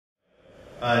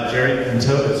Jerry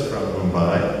Pinto is from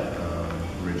Mumbai,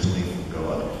 originally from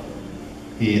Goa.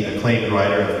 He acclaimed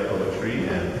writer of poetry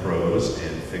and prose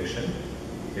and fiction.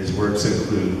 His works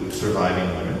include Surviving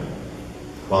Women,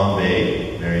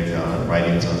 Bombay, Mary John,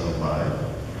 Writings on Mumbai,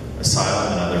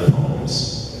 Asylum and Other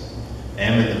Poems,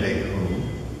 M in the Big Room,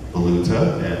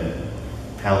 Baluta, and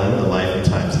Helen, The Life and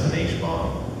Times of an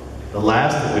H-Bomb, the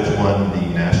last of which won the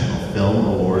National Film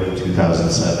Award in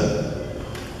 2007,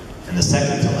 and the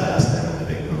second to last, M in the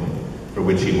Big Room, for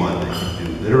which he won the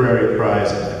Hindu Literary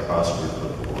Prize and the Crossword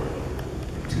Book Award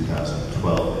in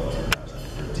 2012 and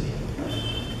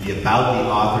 2013. The About the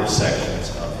Author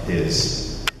sections of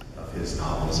his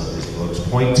novels, of his books,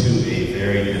 point to a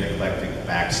varied and eclectic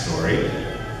backstory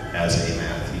as a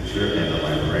math teacher and a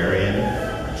librarian,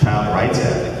 a child rights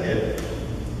advocate,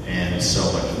 and so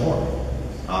much more.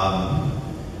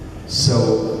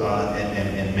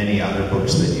 And many other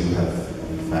books that you have,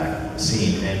 in fact,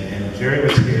 seen. And Jerry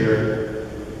was here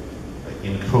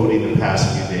in Cody the past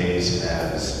few days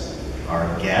as our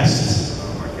guest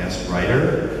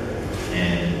writer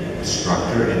and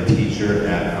instructor and teacher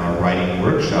at our writing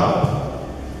workshop.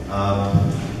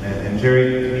 And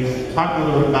Jerry, can you talk a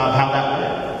little bit about how that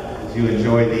went? Did you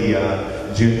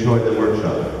enjoy the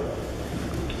workshop?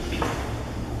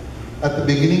 At the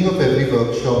beginning of every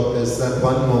workshop, there's that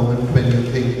one moment when you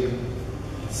think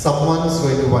someone's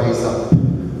going to wise up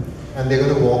and they're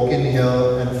going to walk in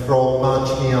here and frog march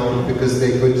me out because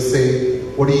they're going to say,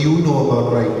 what do you know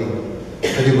about writing?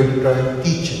 And you're going to try and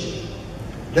teach it.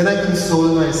 Then I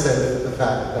console myself with the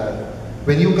fact that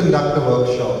when you conduct a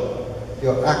workshop,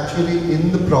 you're actually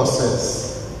in the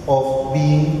process of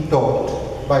being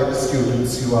taught by the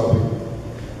students you are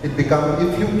with. It becomes,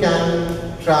 if you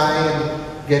can try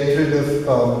and get rid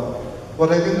of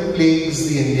what I think plagues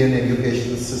the Indian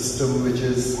education system, which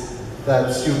is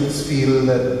that students feel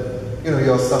that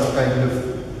you're some kind of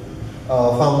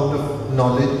fount of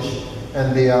knowledge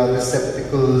and they are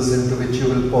receptacles into which you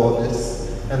will pour this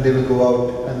and they will go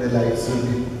out and their lives will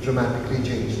be dramatically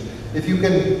changed. If you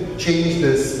can change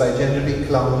this by generally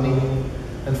clowning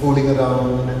and fooling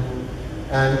around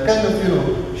and kind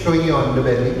of showing your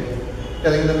underbelly,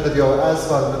 telling them that you're as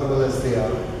vulnerable as they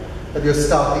are, that you're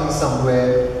starting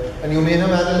somewhere, and you may have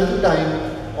had a little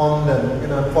time on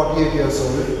them. I'm 48 years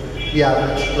old, the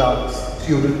average class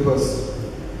student was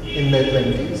in their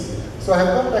 20s. So I've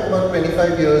got like about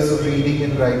 25 years of reading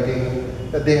and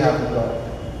writing that they haven't got.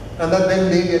 And that when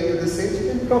they get to this age,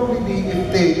 it can probably be,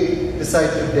 if they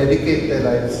decide to dedicate their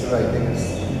lives to writing,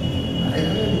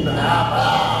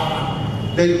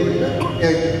 there you go.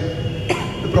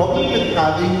 The problem with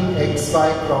having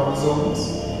XY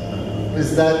chromosomes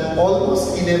is that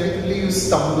almost inevitably you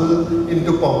stumble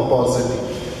into pomposity.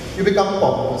 You become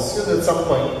pompous at some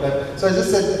point. So I just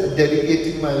said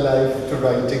dedicating my life to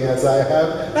writing as I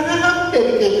have, and I haven't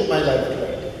dedicated my life to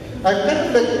writing. I've kind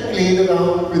of like played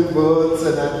around with words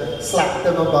and I've slapped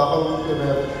them about,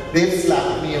 they've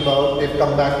slapped me about, they've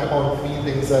come back to haunt me,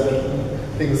 things I've written,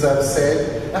 things I've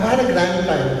said. I've had a grand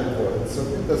time with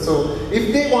words. So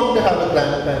if they want to have a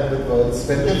grand time with words,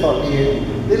 when they're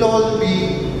 48, they'll all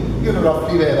be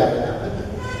roughly where I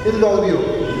am. It'll all be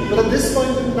okay. But at this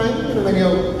point in time, when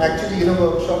you're actually in a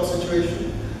workshop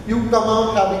situation, you come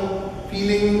out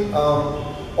feeling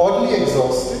oddly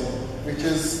exhausted, which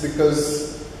is because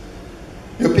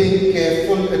you're paying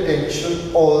careful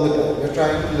attention all the time. You're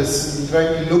trying to listen, you're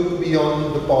trying to look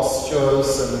beyond the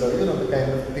postures and the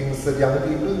kind of things that young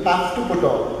people have to put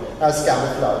on as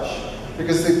camouflage.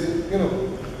 Because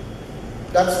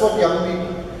that's what young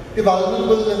people, they're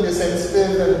vulnerable and they're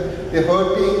sensitive and they're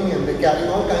hurting and they carry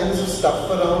all kinds of stuff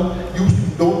around. You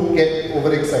don't get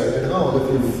overexcited, all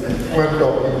of you who I'm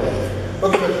talking about.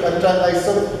 Okay, but I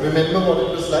sort of remember what it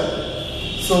was like.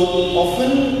 So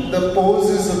often the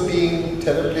poses of being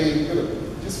terribly,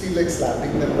 just feel like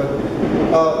slapping them, but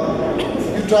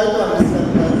you try to understand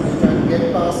that, you try to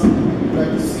get past it, you try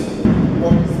to see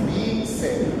what is being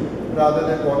said rather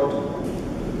than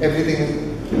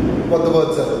what the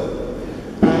words are.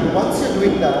 And once you're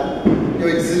doing that,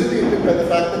 you're exhilarated by the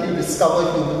fact that you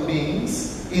discover human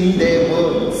beings in their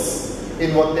words,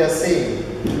 in what they're saying.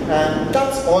 And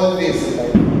that's always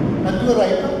life. And to a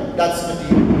writer, that's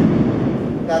material.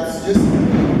 That's just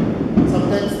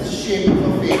sometimes the shape of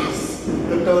a face,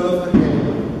 the turn of the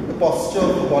head, the posture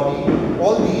of the body,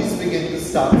 all these begin to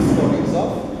start stories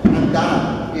off, and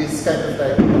that is kind of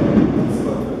like,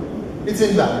 it's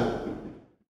invaluable.